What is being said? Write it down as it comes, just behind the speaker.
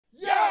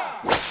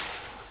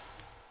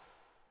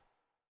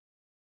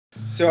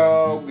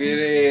So it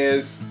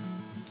is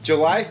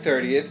July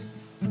 30th,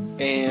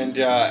 and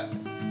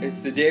it's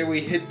the day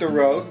we hit the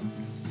road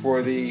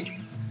for the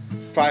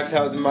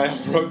 5,000-mile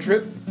road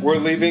trip. We're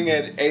leaving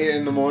at 8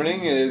 in the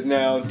morning. It is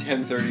now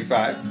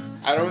 10:35.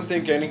 I don't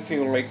think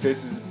anything like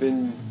this has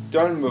been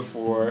done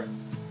before,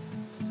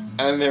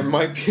 and there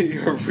might be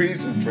a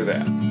reason for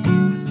that.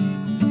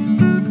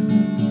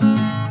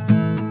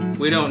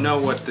 We don't know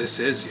what this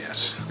is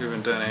yet. We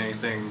haven't done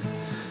anything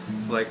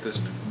like this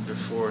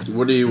before.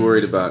 What are you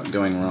worried about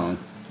going wrong?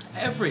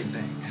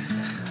 Everything.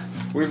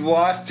 We've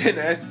lost an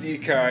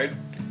SD card.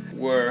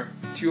 We're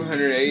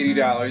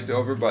 $280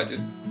 over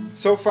budget.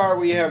 So far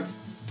we have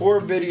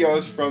 4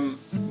 videos from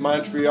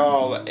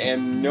Montreal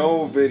and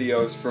no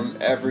videos from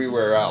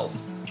everywhere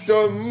else.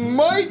 So it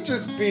might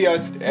just be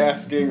us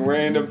asking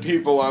random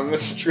people on the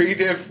street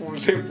if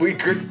we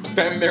could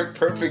spend their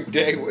perfect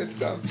day with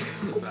them.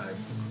 I've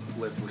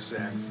lived with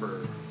Zach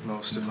for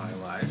most of my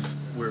life.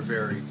 We're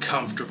very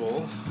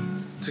comfortable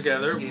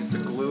together. He's the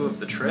glue of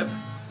the trip.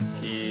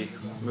 He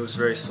moves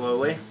very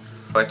slowly.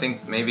 I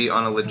think maybe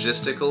on a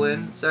logistical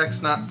end,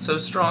 Zach's not so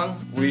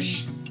strong. We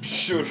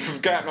should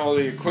have gotten all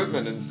the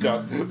equipment and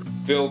stuff,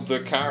 filled the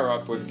car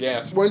up with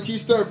gas. Once you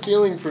start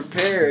feeling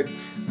prepared,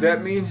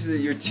 that means that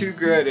you're too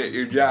good at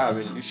your job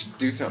and you should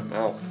do something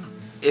else.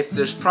 If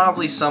there's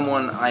probably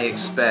someone I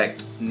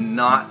expect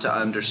not to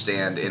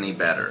understand any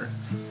better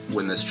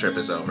when this trip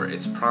is over,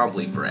 it's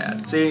probably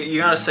Brad. See, you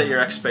gotta set your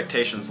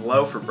expectations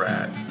low for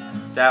Brad.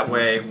 That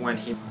way, when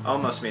he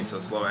almost meets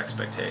those low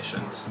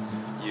expectations,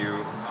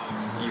 you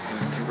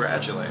can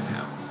congratulate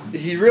him.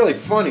 He's really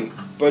funny,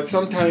 but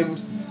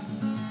sometimes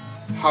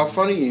how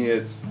funny he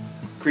is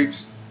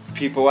creeps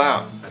people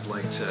out. I'd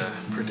like to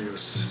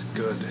produce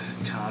good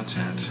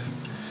content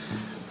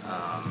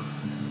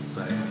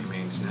by any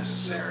means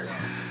necessary.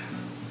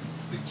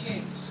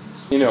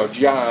 You know,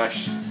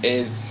 Josh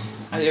is...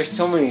 There's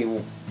so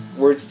many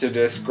words to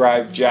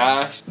describe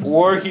Josh.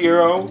 War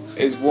hero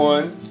is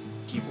one.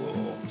 He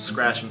will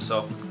scratch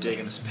himself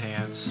digging his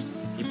pants.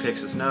 He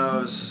picks his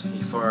nose. He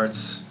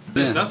farts.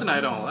 There's nothing I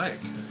don't like.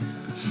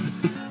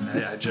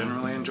 I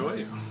generally enjoy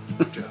you,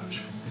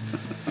 Josh.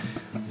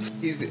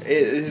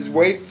 His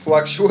weight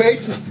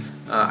fluctuates.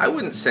 I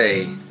wouldn't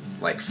say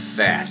like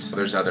fat.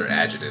 There's other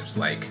adjectives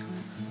like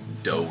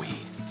doughy,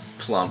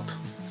 plump,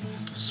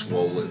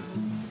 swollen.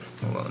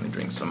 Hold on, let me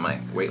drink some of my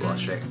weight loss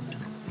shake.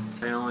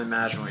 I can only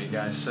imagine what you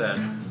guys said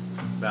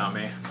about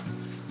me.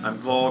 I'm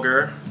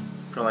vulgar.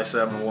 Probably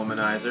said I'm a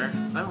womanizer.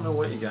 I don't know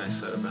what you guys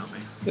said about me.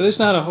 Yeah, there's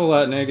not a whole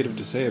lot negative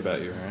to say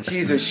about you, Aaron.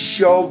 He's a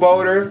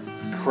showboater,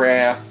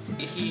 crass.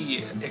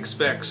 He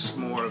expects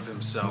more of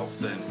himself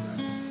than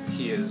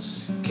he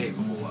is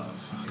capable of.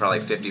 Probably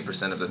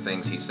 50% of the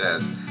things he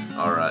says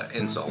are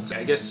insults.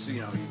 I guess,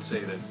 you know, you'd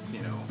say that, you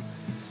know,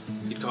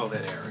 you'd call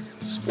that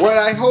arrogance. What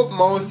I hope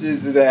most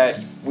is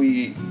that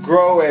we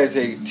grow as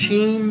a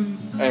team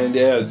and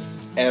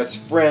as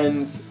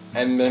friends,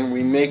 and then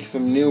we make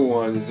some new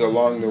ones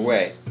along the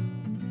way.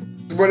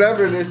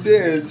 Whatever this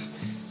is,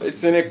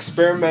 it's an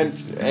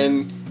experiment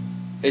and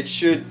it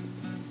should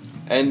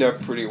end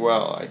up pretty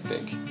well, I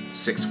think.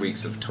 6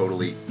 weeks of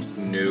totally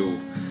new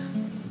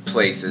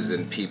places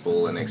and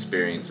people and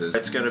experiences.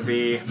 It's gonna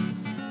be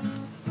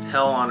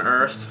hell on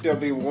earth. There'll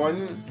be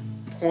one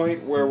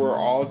point where we're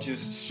all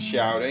just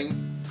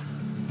shouting.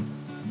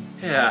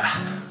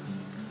 Yeah.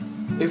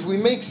 If we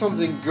make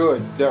something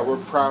good that we're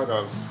proud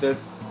of,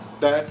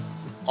 that's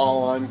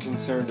all I'm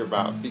concerned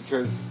about,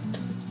 because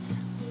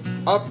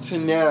up to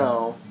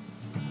now,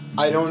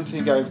 I don't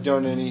think I've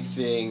done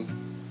anything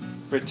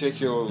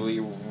particularly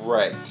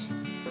right.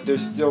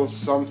 There's still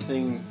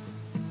something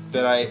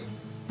that I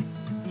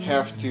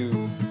have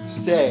to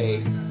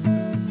say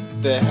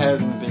that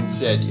hasn't been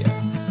said yet.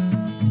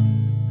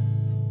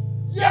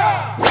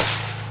 Yeah!